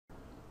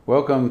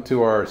Welcome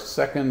to our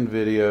second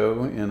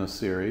video in a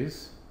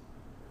series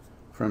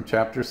from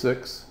Chapter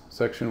 6,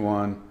 Section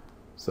 1,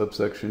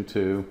 Subsection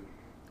 2.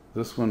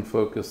 This one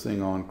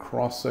focusing on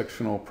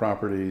cross-sectional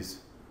properties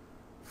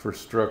for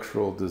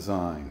structural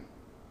design.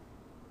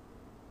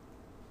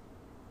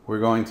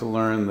 We're going to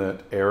learn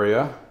that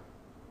area,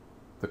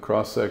 the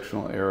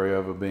cross-sectional area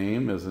of a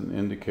beam, is an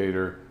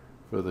indicator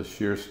for the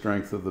shear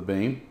strength of the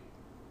beam.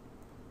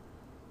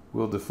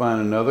 We'll define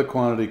another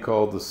quantity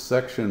called the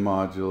section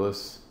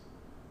modulus,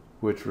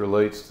 which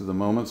relates to the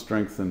moment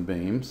strength in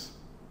beams.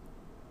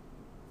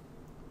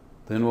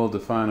 Then we'll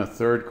define a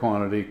third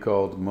quantity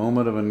called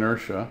moment of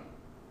inertia,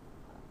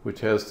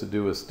 which has to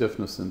do with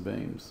stiffness in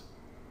beams.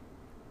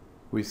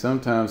 We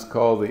sometimes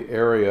call the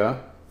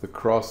area the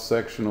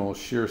cross-sectional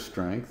shear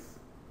strength,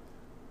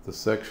 the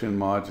section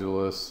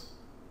modulus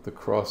the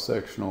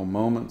cross-sectional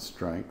moment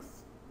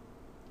strength,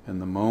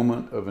 and the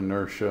moment of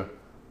inertia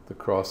the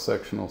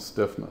cross-sectional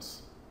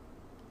stiffness.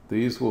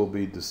 These will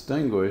be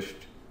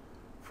distinguished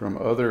from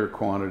other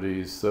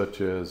quantities such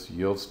as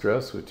yield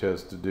stress, which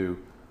has to do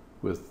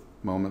with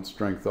moment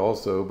strength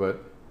also,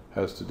 but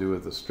has to do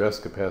with the stress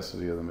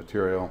capacity of the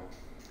material,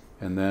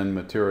 and then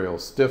material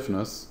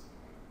stiffness,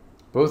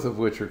 both of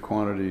which are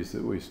quantities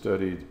that we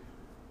studied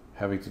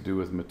having to do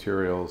with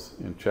materials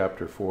in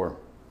Chapter 4.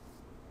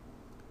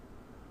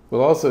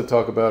 We'll also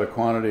talk about a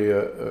quantity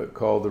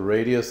called the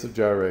radius of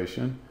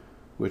gyration,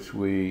 which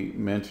we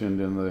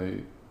mentioned in the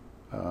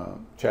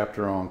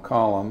chapter on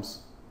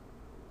columns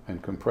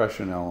and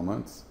compression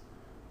elements,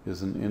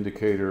 is an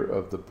indicator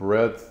of the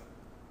breadth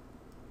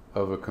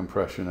of a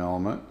compression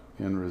element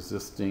in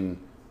resisting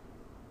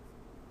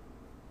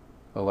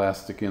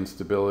elastic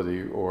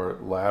instability or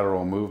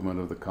lateral movement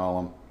of the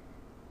column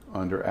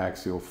under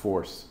axial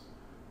force.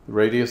 The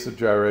radius of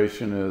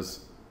gyration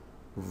is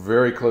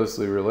very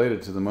closely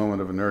related to the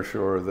moment of inertia,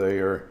 or they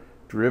are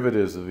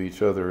derivatives of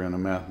each other in a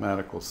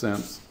mathematical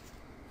sense.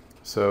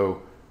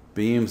 So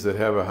beams that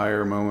have a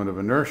higher moment of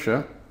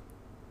inertia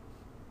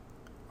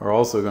are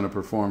also going to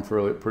perform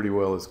pretty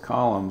well as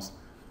columns,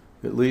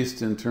 at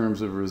least in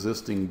terms of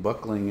resisting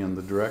buckling in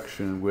the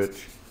direction in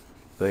which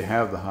they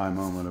have the high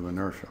moment of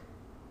inertia.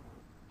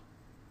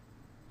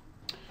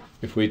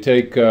 If we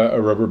take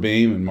a rubber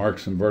beam and mark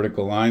some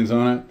vertical lines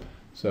on it,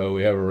 so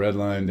we have a red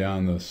line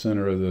down the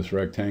center of this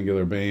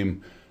rectangular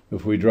beam.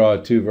 If we draw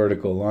two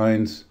vertical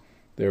lines,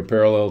 they're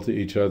parallel to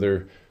each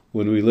other.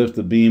 When we lift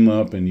the beam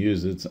up and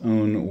use its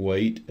own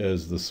weight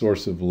as the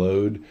source of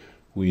load,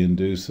 we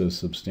induce a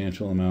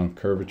substantial amount of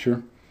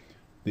curvature.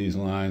 These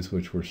lines,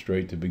 which were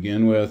straight to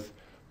begin with,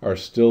 are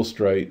still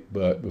straight,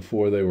 but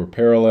before they were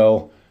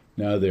parallel,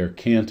 now they're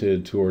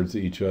canted towards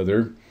each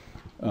other.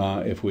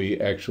 If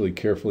we actually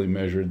carefully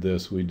measured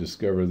this, we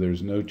discover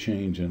there's no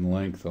change in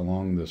length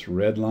along this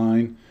red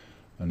line.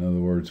 In other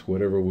words,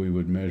 whatever we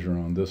would measure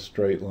on this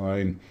straight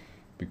line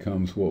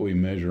becomes what we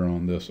measure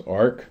on this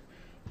arc.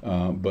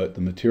 But the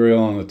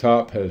material on the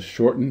top has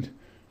shortened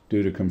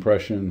due to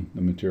compression.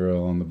 The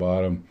material on the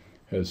bottom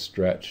has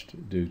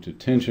stretched due to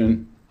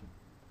tension.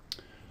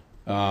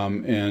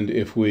 And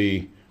if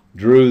we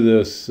drew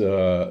this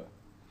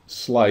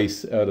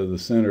slice out of the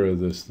center of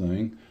this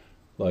thing,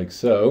 like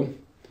so,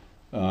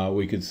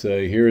 we could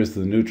say here is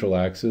the neutral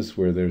axis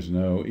where there's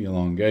no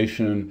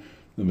elongation.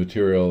 The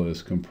material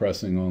is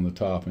compressing on the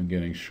top and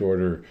getting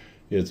shorter.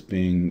 It's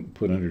being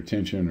put under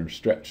tension or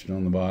stretched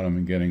on the bottom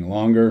and getting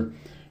longer.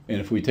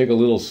 And if we take a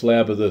little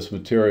slab of this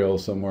material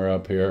somewhere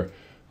up here,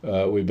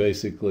 we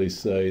basically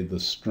say the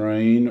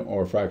strain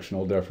or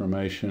fractional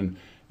deformation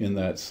in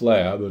that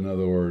slab, in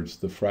other words,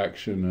 the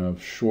fraction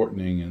of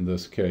shortening in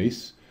this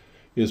case,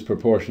 is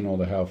proportional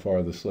to how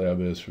far the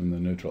slab is from the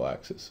neutral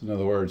axis. In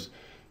other words,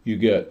 you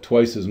get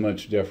twice as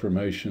much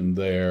deformation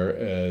there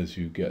as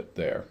you get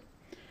there.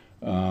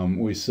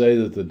 We say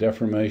that the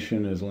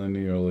deformation is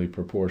linearly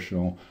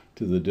proportional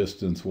to the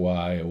distance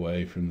y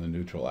away from the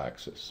neutral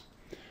axis.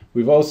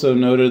 We've also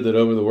noted that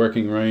over the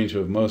working range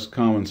of most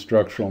common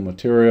structural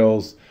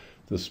materials,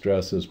 the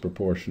stress is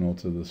proportional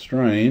to the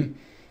strain,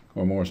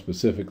 or more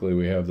specifically,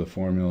 we have the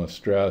formula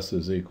stress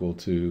is equal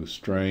to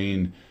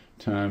strain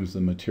times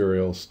the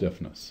material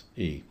stiffness,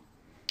 E.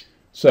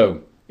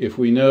 So, if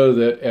we know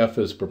that F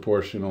is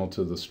proportional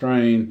to the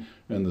strain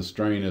and the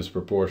strain is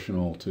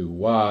proportional to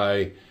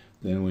Y,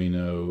 then we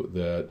know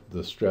that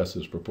the stress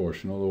is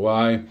proportional to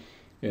Y,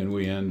 and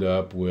we end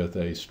up with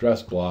a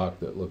stress block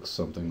that looks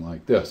something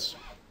like this.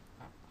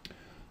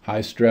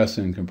 High stress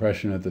and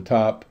compression at the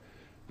top,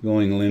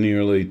 going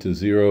linearly to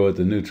 0 at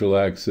the neutral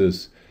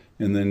axis,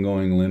 and then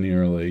going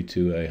linearly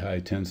to a high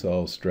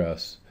tensile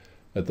stress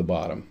at the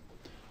bottom.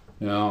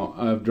 Now,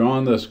 I've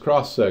drawn this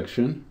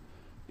cross-section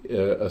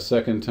a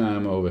second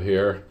time over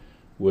here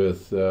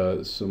with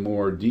some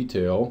more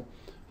detail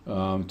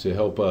to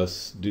help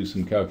us do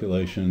some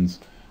calculations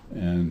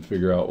and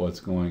figure out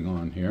what's going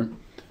on here.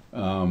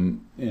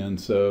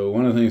 And so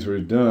one of the things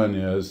we've done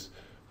is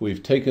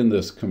we've taken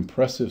this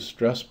compressive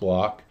stress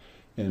block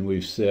and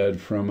we've said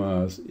from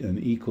an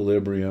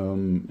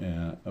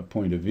equilibrium a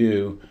point of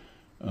view,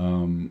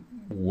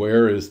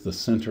 where is the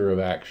center of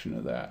action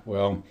of that?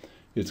 Well,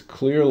 it's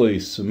clearly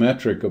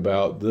symmetric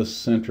about this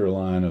center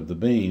line of the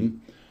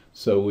beam.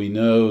 So we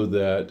know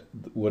that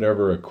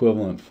whatever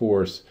equivalent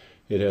force,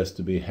 it has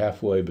to be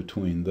halfway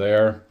between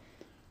there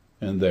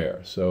and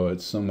there. So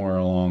it's somewhere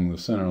along the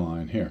center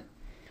line here.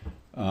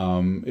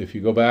 If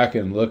you go back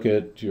and look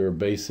at your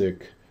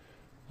basic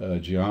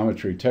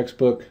geometry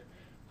textbook,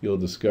 you'll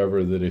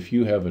discover that if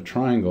you have a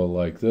triangle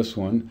like this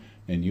one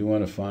and you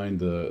want to find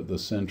the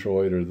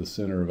centroid or the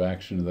center of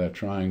action of that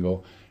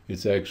triangle,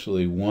 it's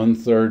actually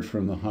 1/3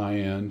 from the high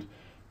end,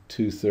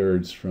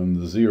 2/3 from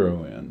the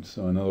zero end.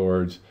 So in other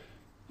words,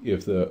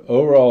 if the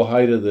overall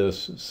height of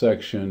this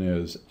section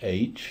is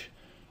h,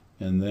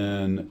 and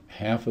then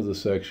half of the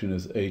section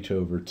is h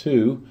over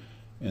 2,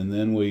 and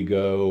then we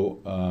go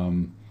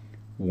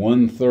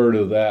 1/3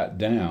 of that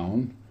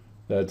down,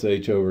 that's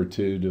h over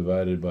 2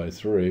 divided by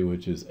 3,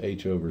 which is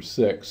h over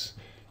 6,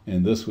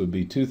 and this would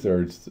be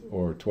 2/3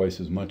 or twice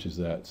as much as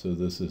that, so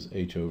this is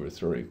h over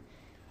 3.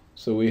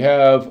 So we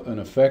have an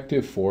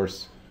effective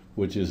force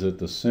which is at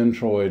the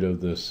centroid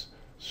of this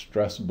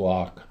stress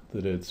block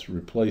that it's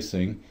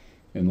replacing,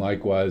 and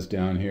likewise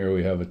down here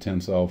we have a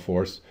tensile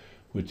force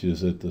which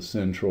is at the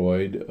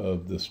centroid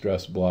of the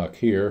stress block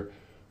here,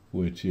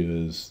 which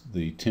is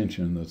the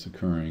tension that's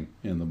occurring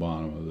in the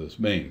bottom of this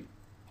beam.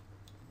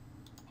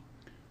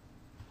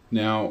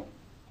 Now,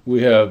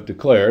 we have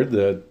declared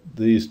that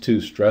these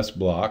two stress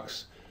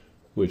blocks,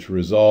 which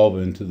resolve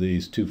into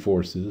these two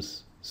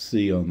forces,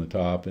 C on the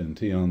top and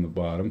T on the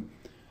bottom,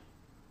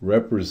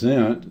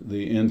 represent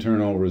the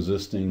internal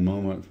resisting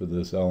moment for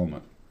this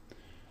element.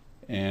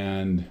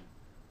 And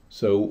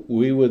so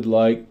we would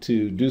like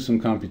to do some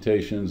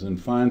computations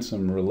and find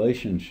some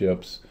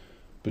relationships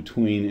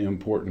between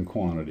important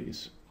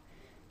quantities.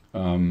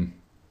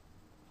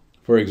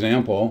 For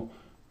example,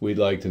 we'd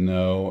like to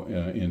know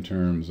in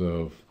terms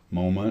of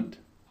moment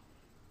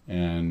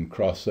and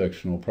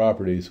cross-sectional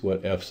properties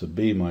what F sub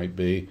B might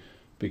be,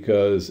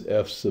 because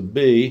F sub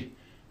B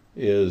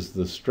is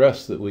the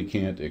stress that we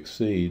can't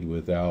exceed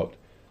without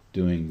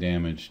doing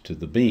damage to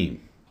the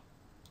beam.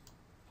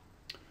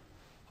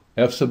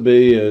 F sub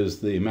B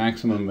is the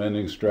maximum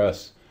bending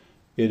stress.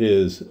 It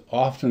is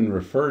often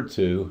referred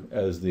to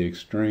as the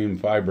extreme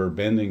fiber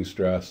bending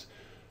stress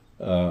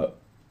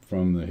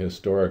from the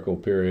historical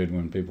period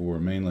when people were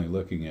mainly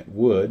looking at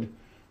wood,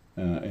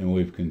 and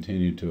we've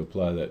continued to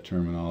apply that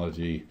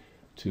terminology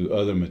to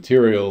other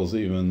materials,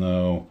 even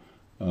though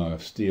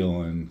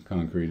steel and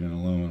concrete and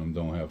aluminum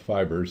don't have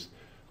fibers,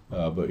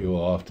 but you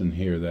will often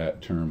hear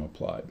that term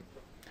applied.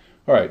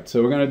 All right,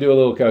 so we're going to do a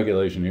little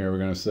calculation here. We're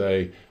going to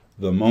say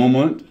the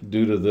moment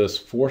due to this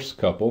force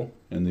couple,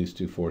 and these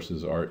two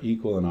forces are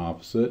equal and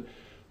opposite,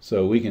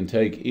 so we can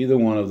take either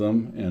one of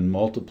them and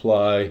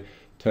multiply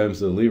times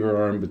the lever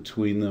arm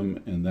between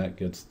them, and that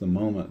gets the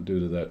moment due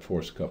to that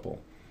force couple.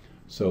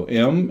 So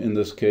M in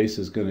this case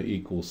is going to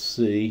equal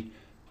C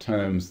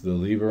times the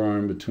lever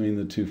arm between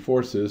the two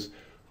forces,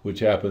 which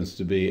happens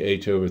to be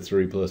h over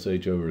 3 plus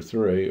h over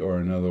 3, or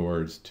in other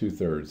words,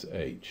 2/3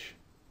 h.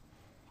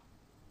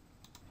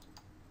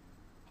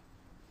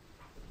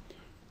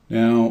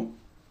 Now,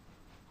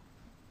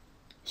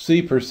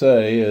 C per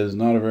se is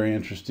not a very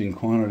interesting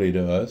quantity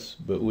to us,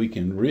 but we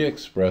can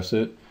re-express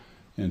it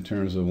in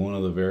terms of one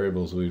of the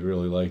variables we'd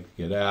really like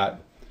to get at.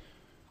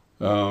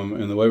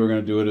 And the way we're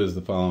going to do it is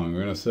the following.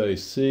 We're going to say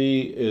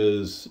C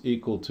is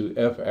equal to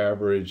F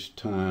average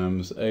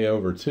times A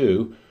over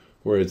 2,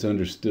 where it's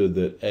understood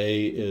that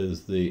A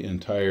is the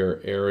entire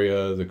area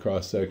of the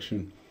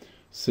cross-section.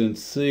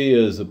 Since C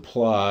is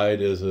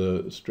applied as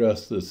a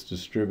stress that's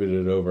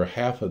distributed over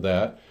half of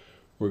that,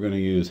 we're going to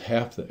use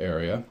half the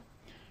area.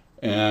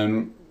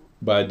 And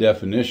by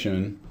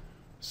definition,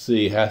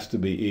 C has to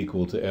be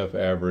equal to F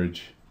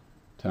average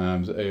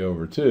times A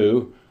over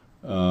 2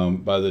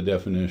 by the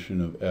definition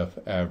of F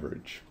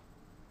average.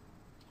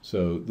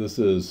 So this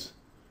is,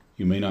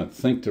 you may not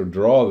think to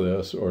draw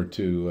this or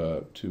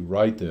to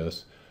write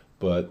this,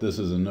 but this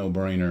is a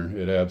no-brainer.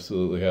 It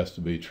absolutely has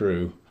to be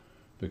true,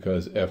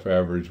 because F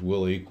average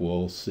will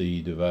equal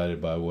C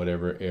divided by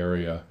whatever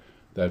area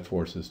that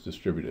force is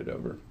distributed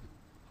over.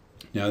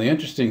 Now the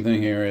interesting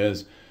thing here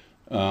is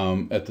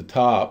at the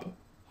top,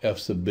 F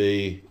sub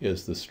B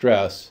is the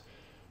stress.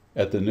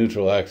 At the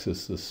neutral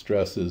axis, the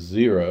stress is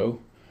 0.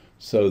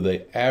 So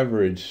the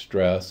average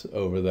stress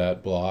over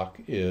that block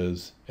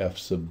is F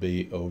sub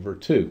B over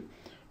 2.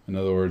 In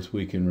other words,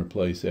 we can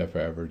replace F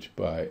average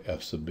by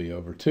F sub B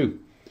over 2.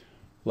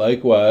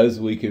 Likewise,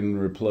 we can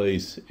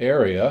replace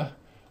area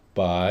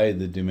by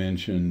the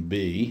dimension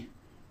B,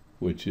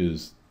 which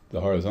is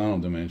the horizontal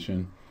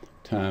dimension,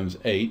 times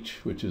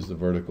H, which is the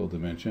vertical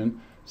dimension.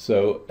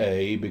 So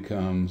A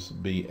becomes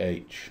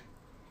BH.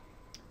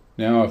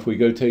 Now if we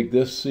go take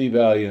this C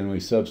value and we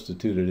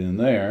substitute it in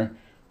there,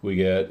 we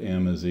get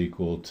M is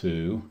equal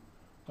to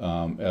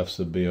F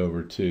sub B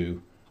over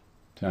 2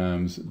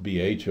 times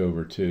BH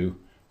over 2,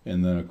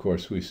 and then of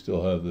course we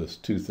still have this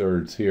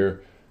 2/3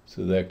 here,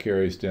 so that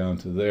carries down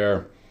to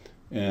there.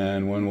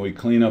 And when we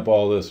clean up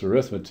all this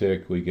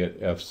arithmetic, we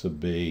get F sub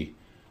B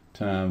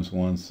times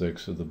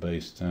 1/6 of the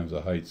base times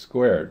the height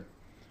squared.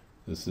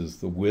 This is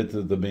the width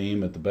of the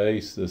beam at the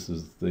base. This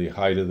is the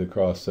height of the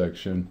cross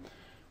section.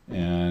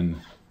 And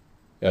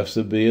F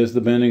sub B is the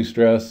bending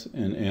stress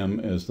and M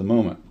is the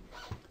moment.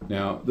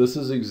 Now, this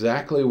is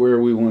exactly where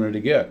we wanted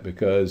to get,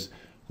 because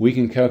we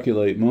can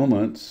calculate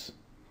moments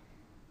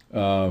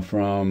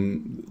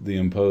from the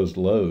imposed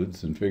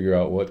loads and figure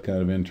out what kind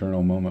of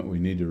internal moment we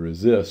need to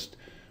resist.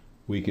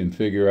 We can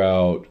figure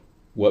out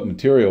what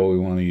material we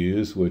want to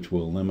use, which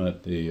will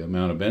limit the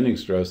amount of bending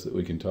stress that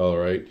we can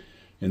tolerate.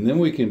 And then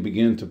we can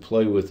begin to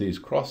play with these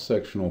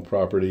cross-sectional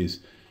properties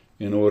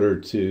in order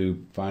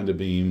to find a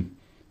beam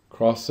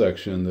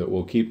cross-section that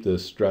will keep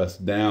this stress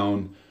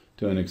down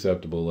to an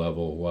acceptable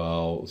level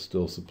while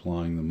still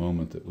supplying the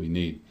moment that we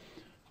need.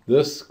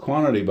 This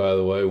quantity, by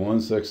the way,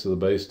 1/6 of the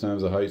base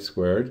times the height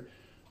squared,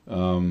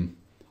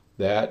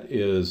 that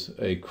is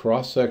a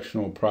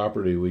cross-sectional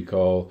property we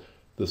call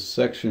the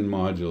section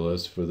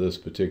modulus for this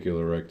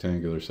particular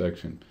rectangular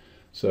section.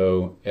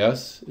 So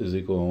S is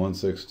equal to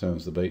 1/6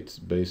 times the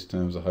base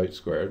times the height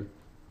squared.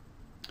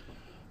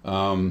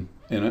 And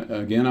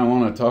again, I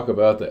want to talk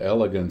about the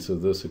elegance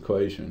of this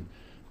equation.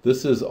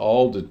 This is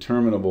all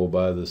determinable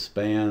by the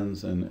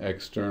spans and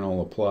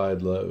external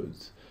applied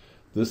loads.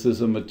 This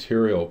is a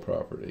material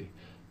property.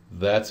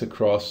 That's a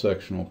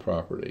cross-sectional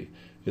property.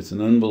 It's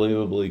an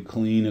unbelievably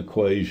clean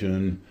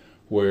equation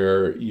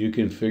where you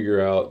can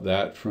figure out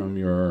that from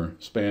your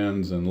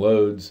spans and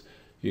loads.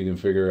 You can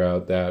figure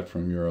out that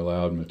from your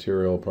allowed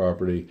material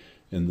property.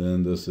 And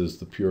then this is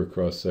the pure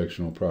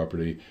cross-sectional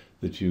property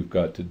that you've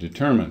got to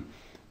determine.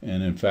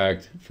 And in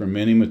fact, for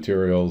many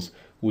materials,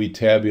 we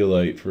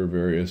tabulate for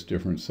various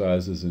different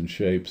sizes and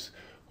shapes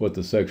what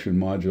the section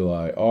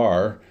moduli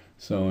are.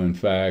 So in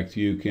fact,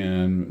 you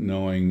can,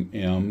 knowing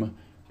M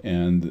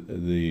and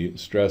the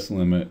stress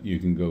limit, you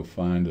can go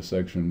find a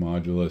section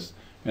modulus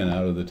and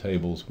out of the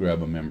tables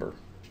grab a member.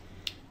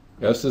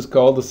 S is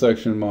called the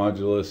section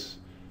modulus.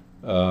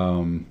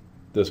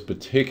 This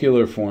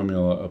particular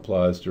formula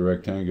applies to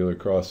rectangular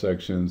cross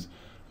sections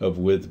of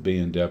width B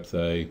and depth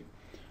A.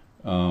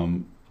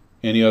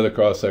 Any other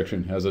cross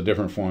section has a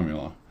different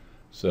formula.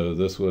 So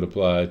this would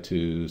apply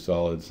to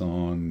solid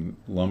sawn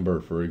lumber,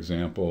 for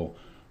example,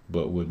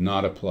 but would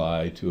not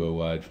apply to a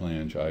wide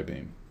flange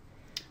I-beam.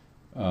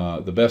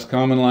 The best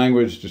common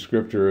language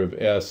descriptor of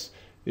S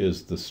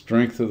is the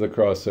strength of the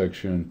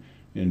cross-section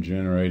in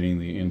generating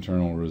the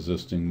internal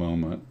resisting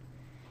moment,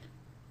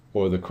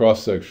 or the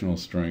cross-sectional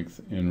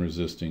strength in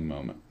resisting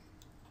moment.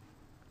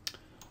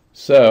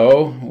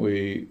 So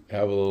we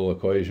have a little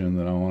equation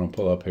that I want to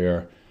pull up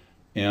here.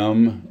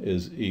 M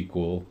is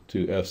equal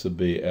to F sub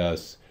B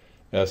S.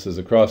 S is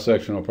a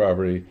cross-sectional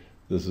property,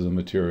 this is a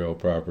material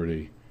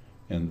property,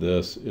 and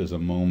this is a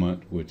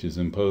moment which is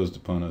imposed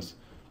upon us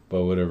by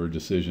whatever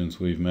decisions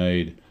we've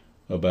made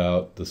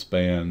about the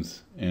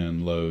spans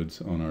and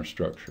loads on our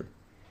structure.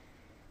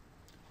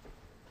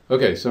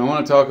 Okay, so I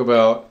want to talk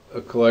about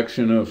a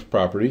collection of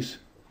properties,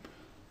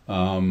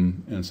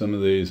 and some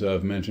of these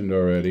I've mentioned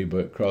already,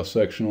 but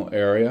cross-sectional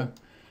area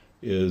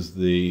is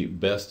the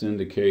best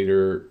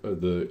indicator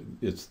of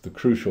it's the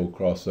crucial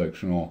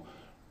cross-sectional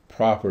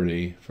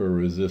property for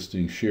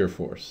resisting shear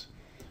force.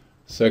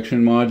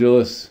 Section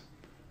modulus,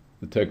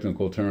 the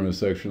technical term is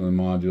sectional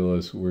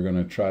modulus. We're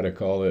going to try to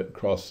call it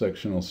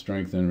cross-sectional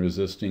strength in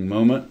resisting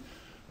moment,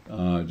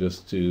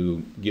 just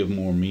to give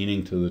more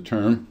meaning to the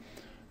term.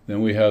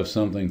 Then we have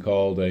something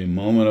called a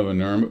moment of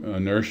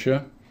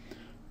inertia,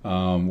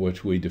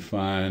 which we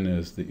define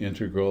as the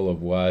integral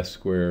of y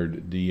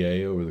squared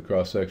dA over the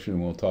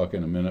cross-section. We'll talk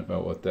in a minute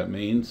about what that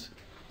means.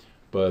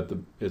 But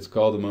it's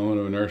called the moment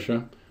of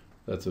inertia.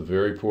 That's a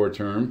very poor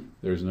term.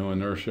 There's no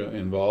inertia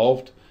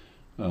involved.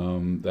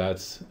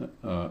 That's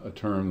a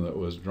term that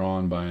was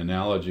drawn by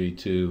analogy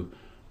to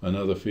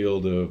another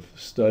field of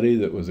study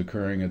that was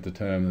occurring at the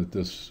time that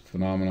this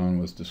phenomenon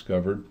was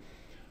discovered.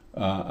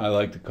 I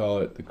like to call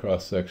it the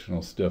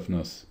cross-sectional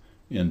stiffness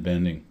in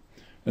bending.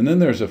 And then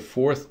there's a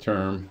fourth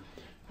term.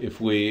 If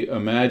we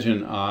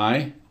imagine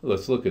I,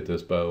 let's look at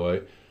this, by the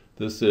way.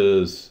 This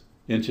is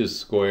inches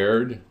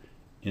squared,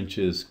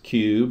 inches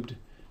cubed,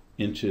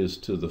 inches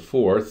to the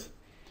fourth.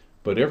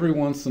 But every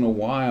once in a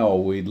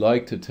while, we'd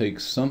like to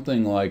take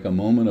something like a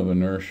moment of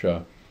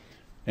inertia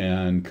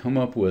and come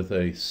up with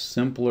a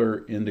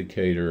simpler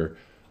indicator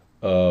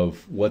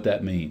of what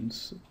that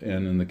means.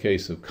 And in the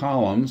case of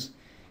columns,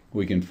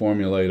 we can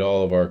formulate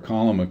all of our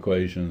column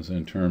equations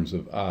in terms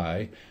of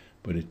I,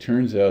 but it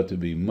turns out to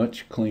be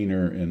much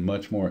cleaner and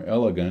much more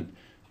elegant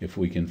if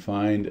we can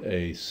find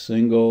a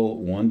single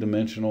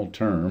one-dimensional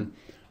term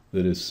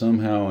that is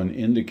somehow an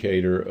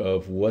indicator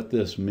of what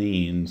this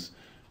means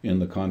in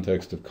the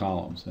context of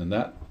columns. And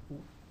that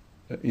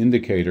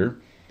indicator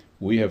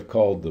we have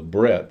called the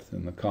breadth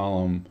in the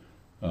column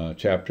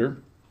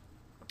chapter.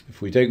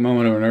 If we take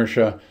moment of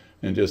inertia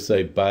and just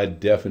say by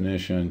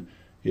definition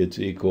it's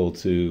equal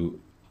to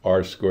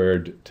r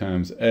squared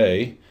times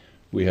a,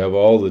 we have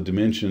all the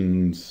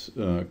dimensions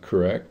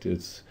correct.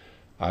 It's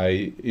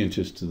I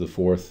inches to the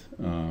fourth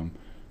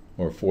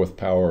or fourth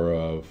power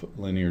of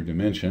linear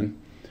dimension.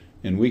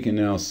 And we can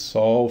now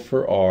solve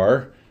for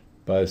r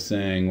by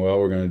saying, well,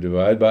 we're going to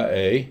divide by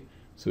a.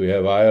 So we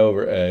have I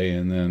over a,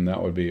 and then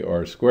that would be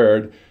r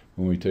squared.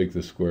 When we take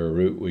the square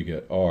root, we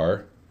get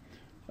r.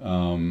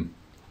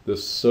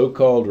 This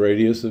so-called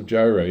radius of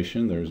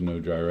gyration, there's no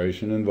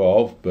gyration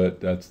involved, but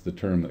that's the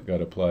term that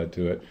got applied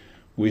to it.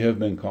 We have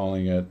been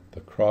calling it the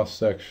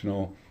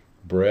cross-sectional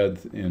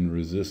breadth in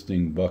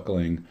resisting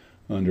buckling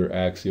under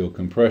axial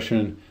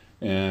compression,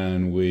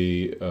 and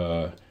we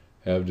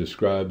have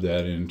described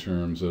that in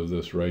terms of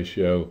this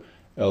ratio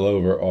L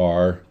over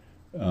R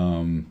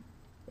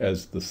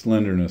as the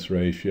slenderness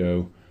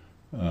ratio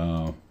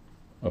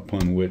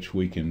upon which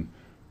we can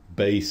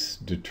base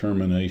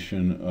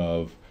determination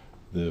of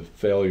the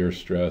failure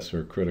stress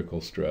or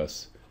critical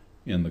stress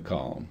in the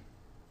column.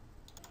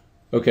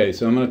 Okay,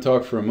 so I'm going to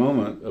talk for a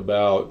moment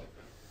about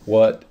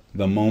what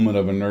the moment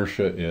of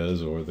inertia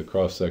is, or the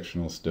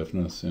cross-sectional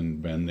stiffness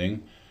in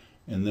bending,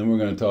 and then we're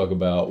going to talk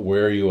about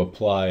where you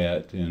apply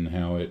it and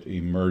how it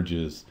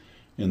emerges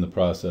in the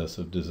process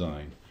of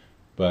design.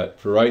 But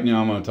for right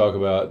now, I'm going to talk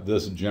about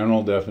this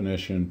general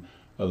definition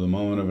of the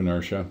moment of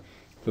inertia.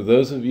 For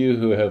those of you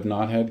who have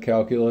not had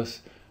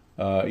calculus,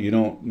 you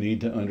don't need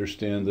to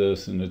understand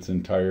this in its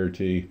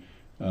entirety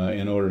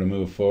in order to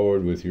move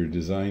forward with your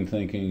design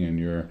thinking and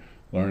your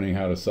learning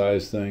how to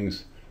size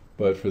things.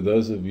 But for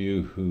those of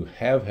you who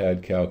have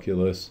had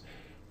calculus,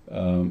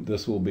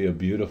 this will be a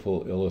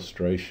beautiful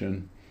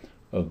illustration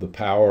of the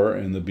power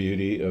and the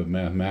beauty of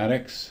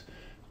mathematics.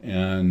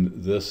 And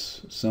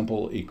this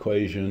simple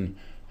equation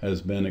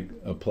has been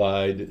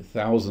applied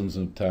thousands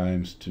of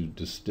times to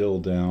distill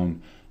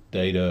down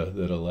data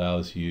that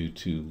allows you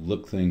to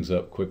look things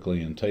up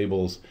quickly in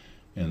tables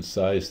and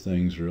size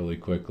things really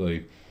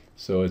quickly.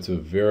 So it's a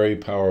very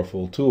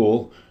powerful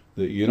tool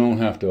that you don't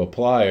have to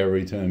apply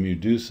every time you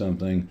do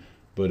something,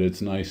 but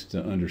it's nice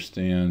to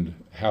understand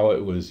how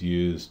it was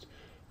used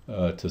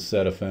to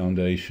set a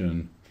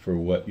foundation for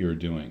what you're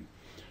doing.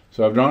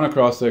 So I've drawn a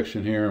cross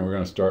section here, and we're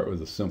going to start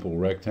with a simple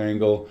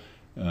rectangle.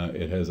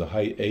 It has a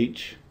height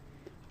h,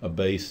 a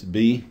base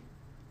b,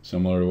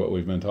 similar to what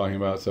we've been talking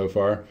about so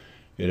far.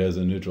 It has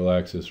a neutral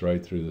axis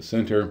right through the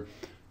center.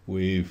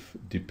 We've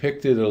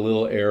depicted a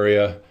little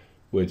area,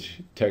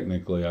 which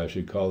technically I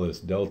should call this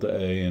delta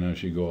A, and I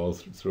should go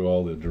through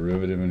all the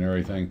derivative and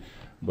everything.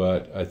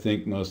 But I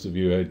think most of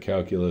you had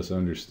calculus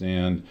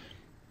understand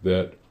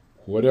that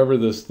whatever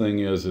this thing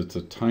is, it's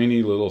a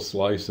tiny little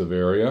slice of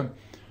area,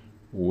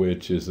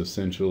 which is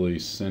essentially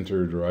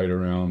centered right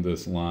around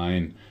this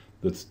line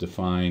that's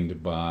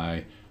defined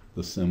by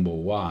the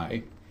symbol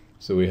y.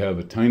 So we have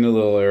a tiny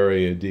little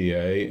area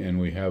dA, and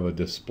we have a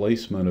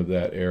displacement of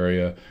that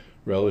area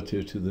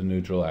relative to the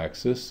neutral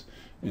axis.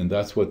 And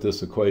that's what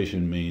this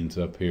equation means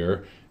up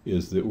here,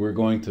 is that we're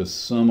going to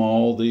sum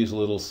all these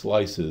little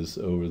slices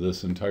over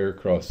this entire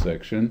cross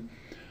section,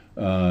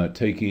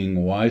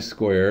 taking y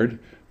squared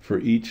for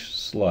each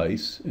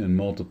slice and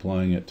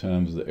multiplying it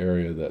times the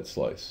area of that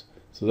slice.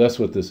 So that's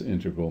what this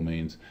integral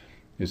means.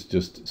 It's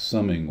just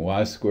summing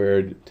y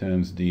squared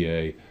times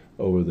dA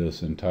over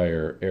this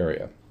entire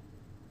area.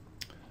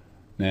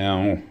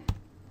 Now,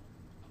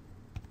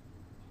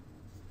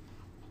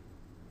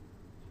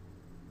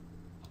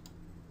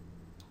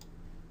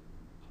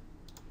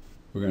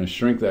 we're going to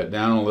shrink that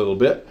down a little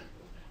bit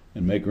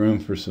and make room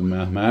for some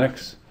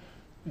mathematics.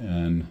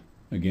 And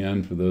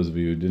again, for those of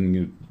you who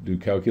didn't do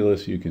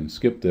calculus, you can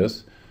skip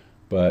this.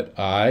 But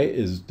I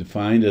is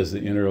defined as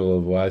the integral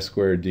of y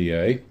squared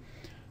dA.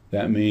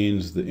 That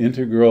means the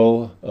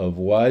integral of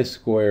y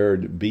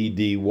squared b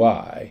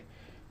dy.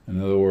 In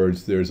other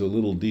words, there's a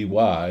little dy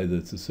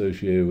that's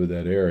associated with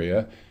that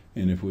area,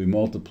 and if we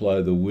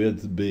multiply the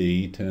width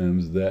b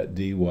times that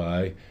dy,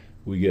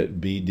 we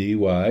get b dy,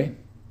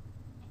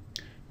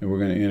 and we're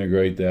going to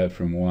integrate that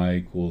from y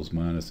equals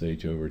minus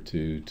h over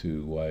 2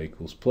 to y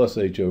equals plus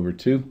h over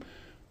 2.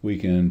 We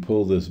can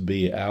pull this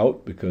b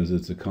out because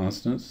it's a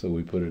constant, so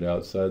we put it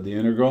outside the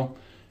integral,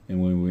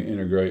 and when we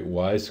integrate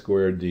y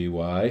squared dy,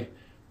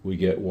 we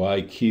get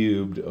y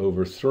cubed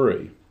over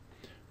 3.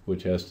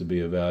 Which has to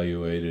be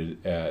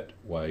evaluated at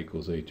y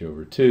equals h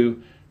over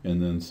 2, and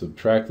then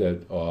subtract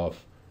that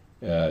off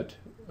at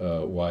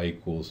y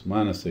equals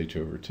minus h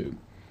over 2.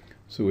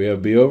 So we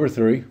have b over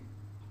 3.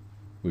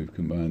 We've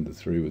combined the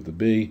 3 with the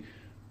b.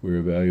 We're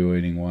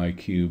evaluating y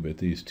cubed at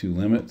these two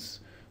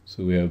limits.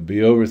 So we have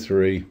b over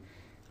 3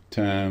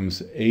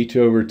 times h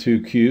over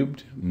 2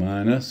 cubed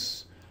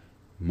minus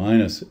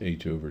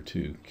h over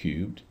 2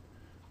 cubed.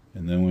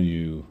 And then when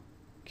you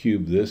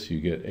cube this, you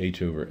get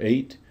h over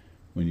 8.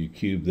 When you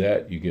cube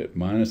that, you get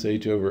minus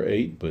h over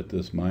 8, but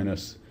this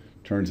minus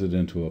turns it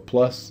into a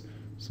plus.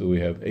 So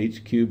we have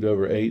h cubed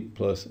over 8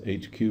 plus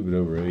h cubed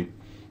over 8.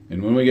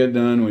 And when we get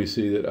done, we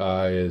see that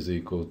I is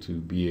equal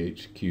to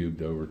bh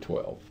cubed over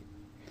 12.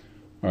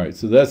 All right,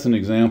 so that's an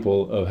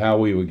example of how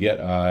we would get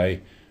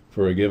I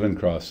for a given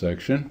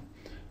cross-section.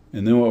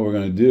 And then what we're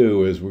going to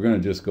do is we're going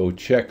to just go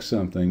check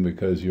something,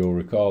 because you'll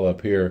recall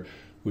up here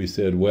we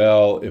said,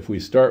 well, if we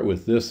start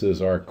with this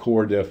as our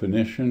core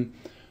definition,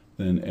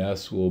 then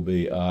S will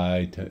be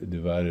I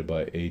divided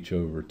by h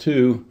over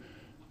 2,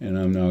 and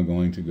I'm now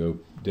going to go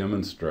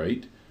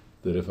demonstrate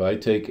that if I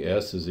take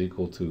S is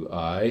equal to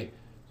I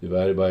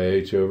divided by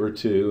H over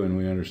 2, and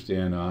we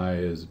understand I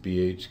is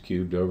BH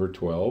cubed over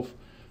 12,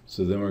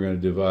 so then we're going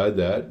to divide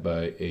that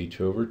by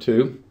H over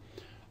 2,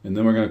 and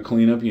then we're going to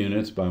clean up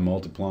units by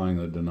multiplying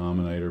the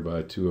denominator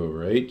by 2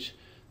 over H.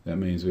 That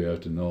means we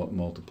have to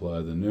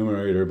multiply the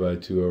numerator by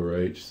 2 over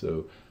H,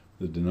 so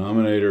the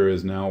denominator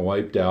is now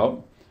wiped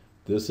out.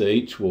 This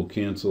H will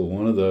cancel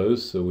one of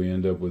those, so we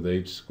end up with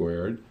H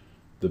squared.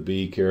 The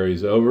B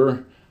carries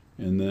over,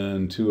 and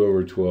then 2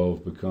 over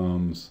 12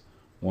 becomes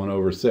 1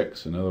 over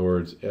 6. In other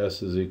words,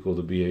 S is equal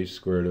to BH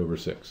squared over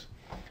 6.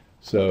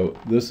 So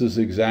this is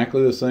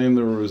exactly the same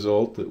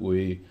result that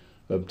we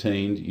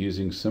obtained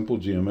using simple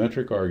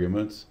geometric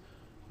arguments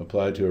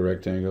applied to a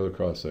rectangular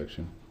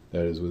cross-section.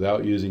 That is,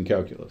 without using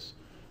calculus.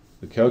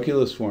 The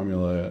calculus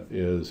formulation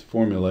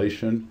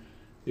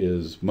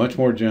is much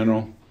more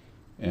general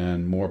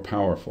and more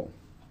powerful,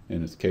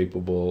 and it's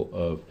capable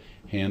of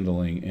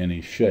handling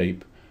any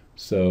shape.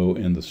 So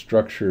in the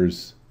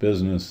structures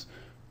business,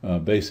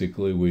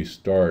 basically we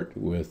start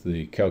with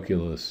the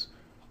calculus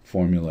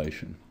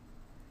formulation.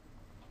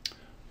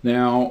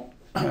 Now,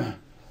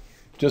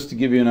 just to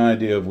give you an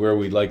idea of where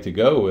we'd like to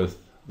go with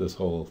this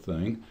whole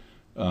thing,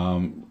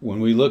 when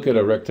we look at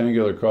a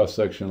rectangular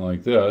cross-section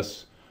like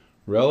this,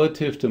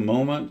 relative to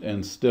moment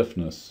and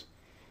stiffness,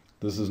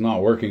 this is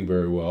not working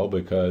very well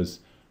because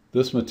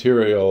this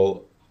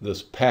material,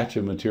 this patch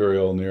of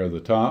material near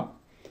the top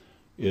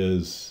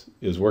is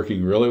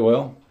working really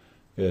well.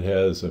 It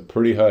has a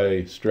pretty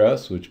high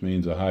stress, which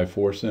means a high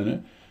force in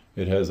it.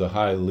 It has a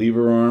high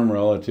lever arm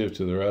relative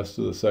to the rest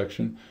of the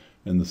section,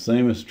 and the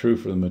same is true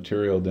for the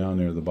material down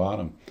near the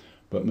bottom.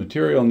 But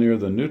material near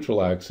the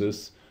neutral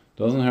axis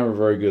doesn't have a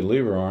very good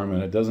lever arm,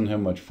 and it doesn't have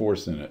much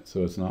force in it,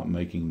 so it's not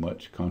making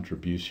much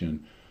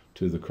contribution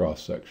to the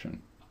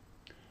cross-section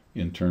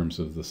in terms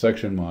of the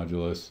section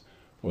modulus,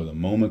 or the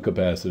moment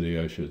capacity,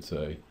 I should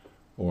say,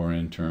 or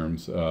in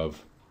terms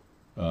of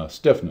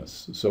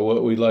stiffness. So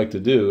what we'd like to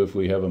do, if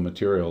we have a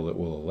material that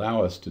will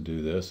allow us to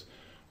do this,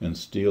 and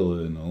steel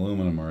and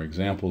aluminum are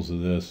examples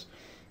of this,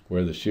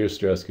 where the shear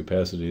stress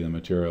capacity of the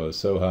material is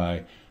so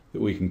high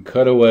that we can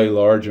cut away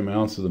large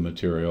amounts of the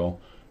material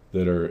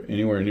that are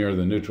anywhere near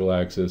the neutral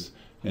axis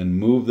and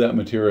move that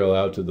material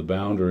out to the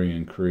boundary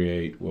and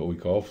create what we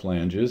call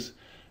flanges.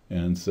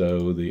 And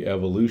so the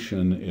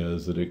evolution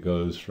is that it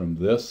goes from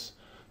this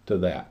to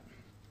that.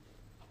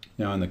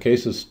 Now in the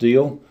case of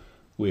steel,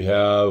 we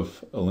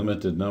have a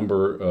limited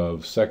number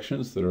of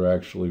sections that are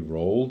actually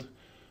rolled.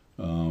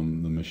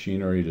 The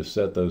machinery to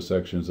set those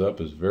sections up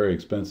is very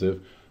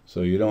expensive,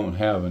 so you don't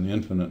have an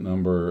infinite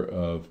number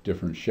of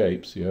different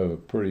shapes. You have a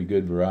pretty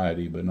good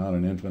variety, but not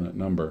an infinite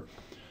number.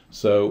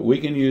 So we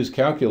can use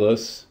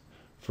calculus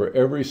for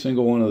every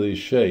single one of these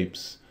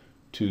shapes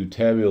to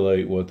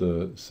tabulate what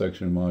the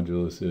section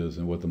modulus is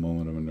and what the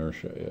moment of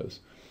inertia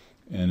is.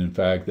 And in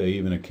fact, they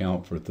even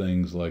account for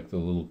things like the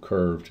little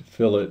curved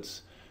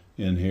fillets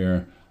in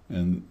here,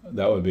 and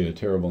that would be a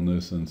terrible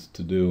nuisance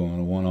to do on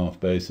a one-off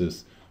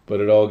basis, but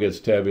it all gets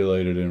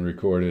tabulated and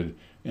recorded,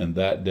 and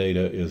that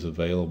data is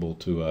available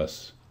to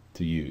us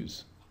to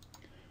use.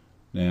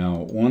 Now,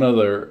 one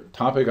other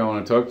topic I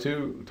want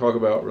to talk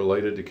about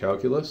related to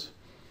calculus.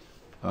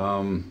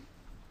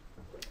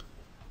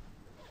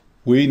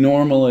 We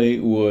normally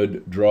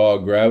would draw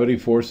gravity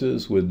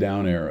forces with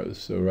down arrows.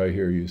 So right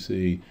here you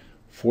see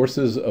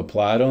forces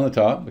applied on the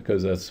top,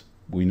 because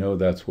we know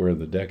that's where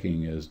the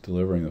decking is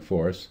delivering the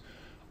force,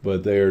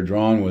 but they are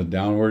drawn with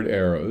downward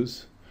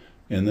arrows.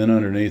 And then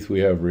underneath we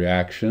have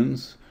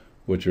reactions,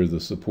 which are the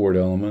support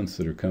elements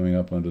that are coming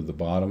up under the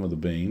bottom of the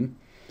beam.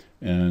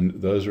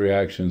 And those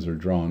reactions are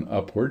drawn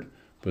upward,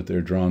 but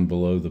they're drawn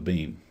below the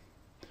beam.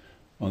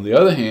 On the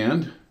other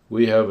hand,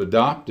 we have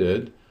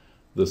adopted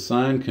the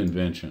sign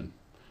convention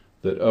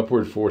that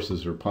upward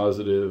forces are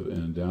positive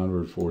and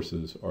downward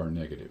forces are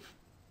negative.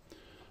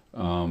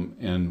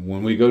 And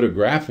when we go to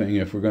graphing,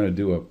 if we're going to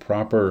do a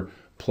proper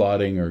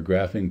plotting or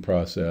graphing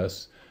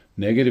process,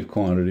 negative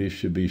quantities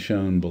should be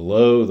shown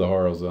below the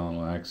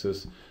horizontal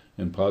axis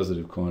and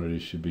positive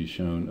quantities should be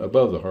shown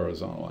above the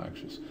horizontal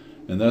axis.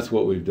 And that's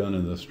what we've done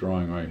in this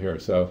drawing right here.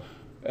 So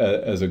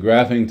as a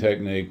graphing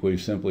technique,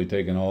 we've simply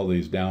taken all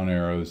these down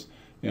arrows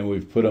and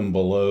we've put them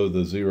below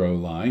the zero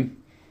line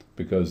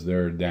because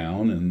they're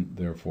down and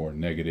therefore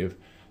negative.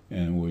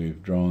 And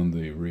we've drawn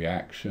the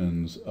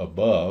reactions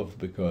above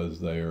because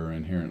they are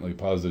inherently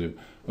positive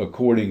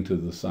according to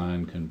the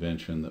sign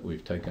convention that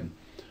we've taken.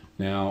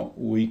 Now,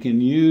 we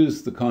can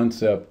use the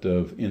concept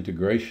of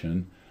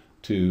integration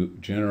to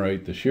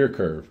generate the shear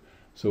curve.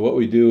 So what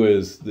we do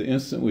is the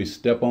instant we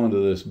step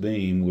onto this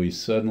beam, we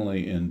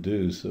suddenly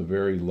induce a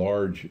very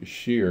large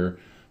shear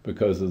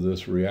because of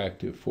this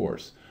reactive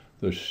force.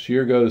 The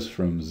shear goes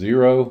from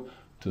 0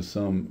 to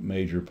some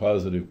major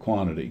positive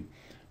quantity.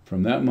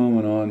 From that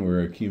moment on,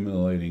 we're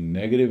accumulating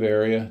negative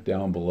area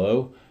down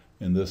below,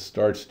 and this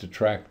starts to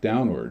track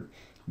downward.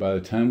 By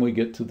the time we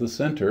get to the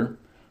center,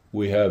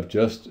 we have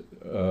just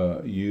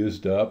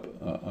used up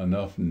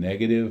enough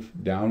negative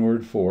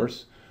downward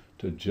force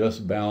to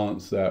just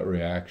balance that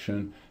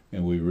reaction,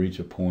 and we reach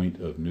a point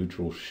of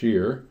neutral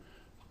shear.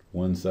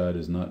 One side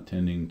is not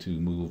tending to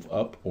move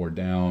up or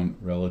down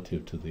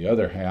relative to the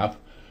other half,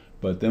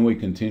 but then we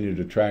continue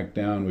to track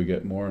down. We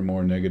get more and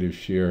more negative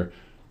shear,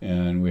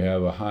 and we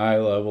have a high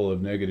level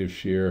of negative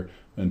shear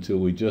until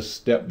we just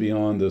step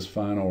beyond this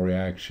final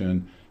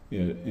reaction,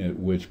 at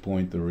which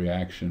point the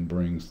reaction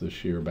brings the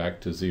shear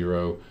back to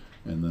zero,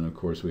 and then of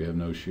course we have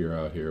no shear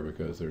out here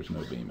because there's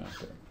no beam out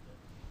there.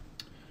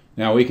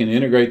 Now we can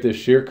integrate this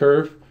shear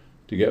curve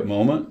to get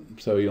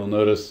moment. So you'll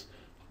notice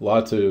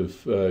lots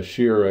of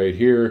shear right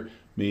here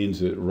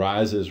means it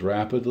rises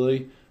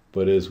rapidly,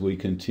 but as we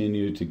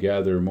continue to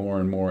gather more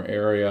and more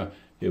area,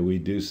 we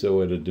do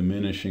so at a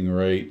diminishing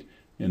rate,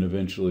 and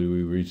eventually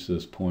we reach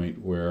this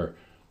point where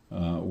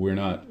we're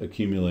not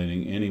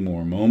accumulating any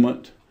more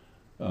moment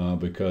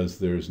because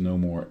there's no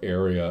more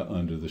area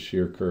under the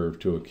shear curve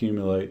to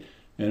accumulate.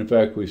 And in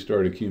fact, we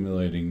start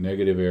accumulating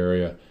negative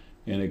area,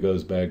 and it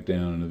goes back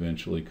down and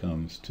eventually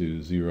comes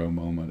to zero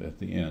moment at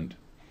the end.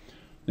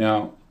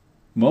 Now,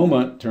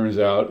 moment, turns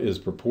out, is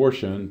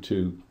proportion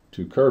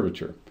to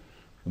curvature.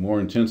 The more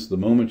intense the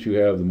moment you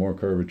have, the more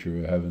curvature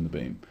you have in the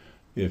beam.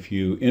 If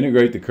you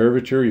integrate the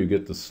curvature, you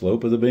get the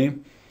slope of the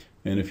beam,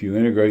 and if you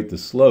integrate the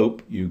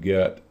slope, you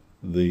get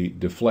the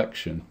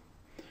deflection.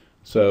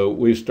 So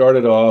we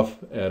started off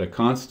at a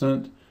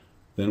constant,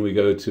 then we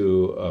go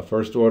to a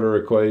first order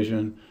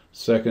equation,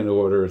 second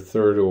order,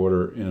 third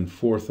order, and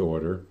fourth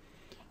order.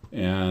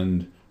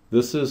 And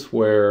this is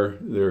where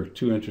there are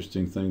two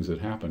interesting things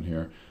that happen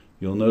here.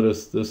 You'll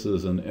notice this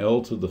is an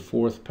L to the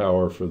fourth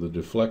power for the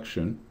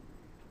deflection,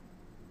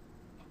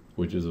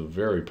 which is a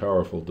very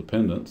powerful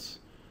dependence,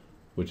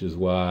 which is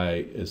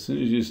why as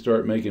soon as you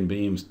start making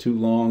beams too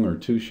long or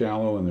too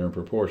shallow in their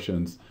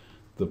proportions,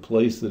 the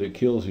place that it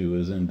kills you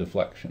is in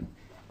deflection.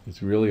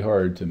 It's really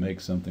hard to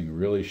make something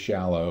really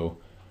shallow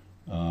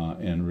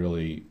and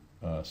really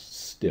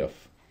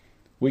stiff.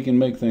 We can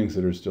make things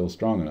that are still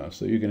strong enough.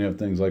 So you can have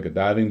things like a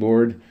diving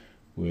board,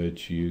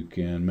 which you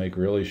can make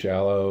really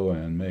shallow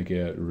and make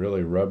it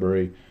really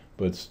rubbery,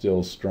 but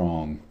still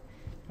strong.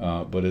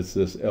 But it's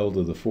this L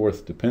to the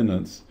fourth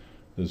dependence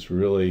that's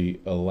really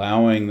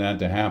allowing that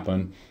to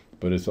happen,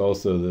 but it's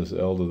also this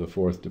L to the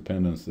fourth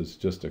dependence that's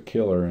just a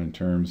killer in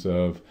terms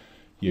of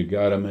you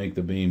got to make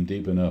the beam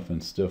deep enough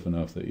and stiff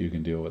enough that you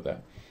can deal with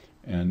that.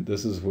 And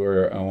this is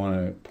where I want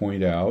to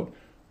point out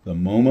the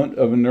moment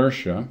of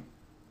inertia,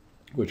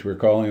 which we're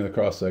calling the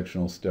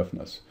cross-sectional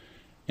stiffness,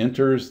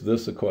 enters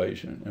this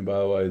equation. And by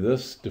the way,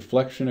 this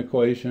deflection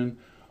equation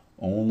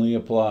only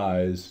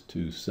applies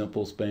to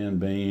simple span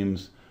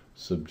beams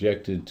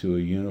subjected to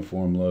a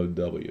uniform load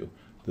W.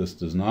 This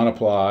does not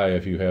apply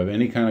if you have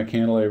any kind of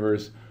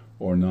cantilevers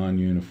or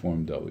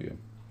non-uniform W.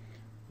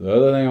 The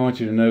other thing I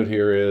want you to note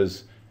here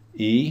is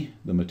E,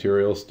 the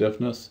material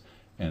stiffness,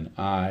 and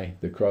I,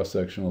 the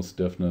cross-sectional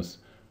stiffness,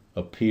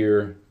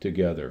 appear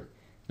together.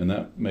 And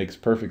that makes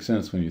perfect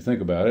sense when you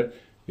think about it.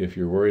 If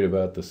you're worried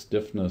about the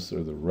stiffness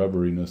or the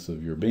rubberiness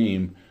of your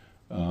beam,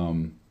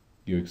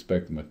 you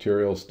expect the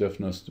material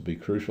stiffness to be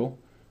crucial.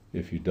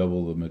 If you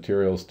double the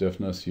material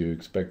stiffness, you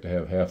expect to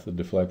have half the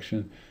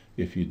deflection.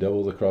 If you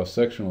double the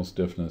cross-sectional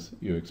stiffness,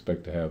 you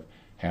expect to have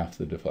half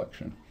the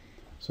deflection.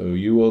 So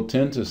you will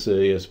tend to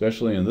see,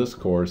 especially in this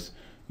course,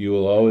 you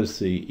will always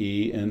see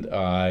E and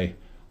I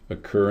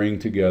occurring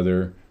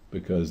together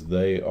because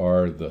they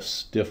are the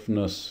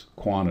stiffness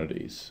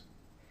quantities.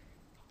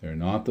 They're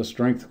not the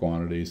strength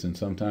quantities, and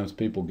sometimes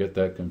people get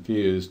that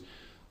confused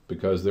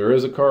because there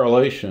is a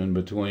correlation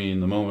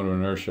between the moment of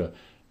inertia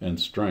and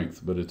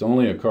strength, but it's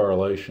only a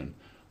correlation.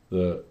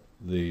 The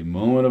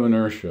moment of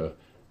inertia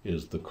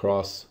is the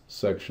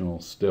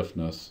cross-sectional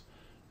stiffness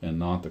and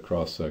not the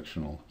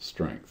cross-sectional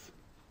strength.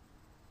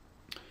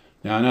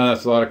 Now, I know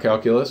that's a lot of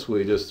calculus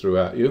we just threw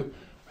at you,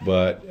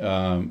 but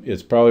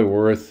it's probably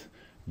worth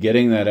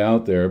getting that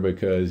out there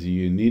because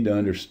you need to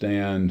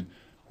understand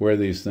where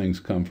these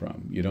things come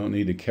from. You don't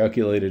need to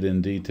calculate it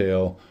in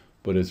detail,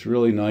 but it's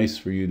really nice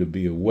for you to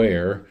be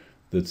aware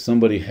that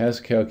somebody has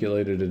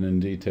calculated it in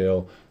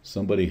detail,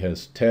 somebody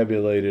has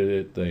tabulated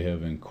it, they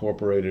have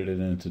incorporated it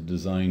into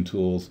design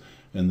tools,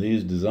 and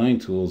these design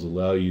tools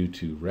allow you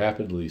to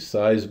rapidly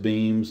size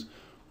beams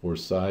or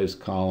size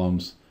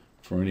columns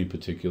for any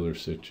particular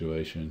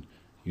situation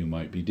you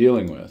might be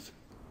dealing with.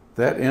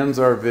 That ends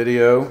our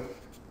video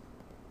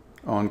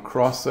on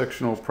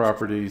cross-sectional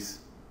properties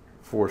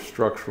for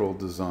structural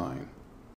design.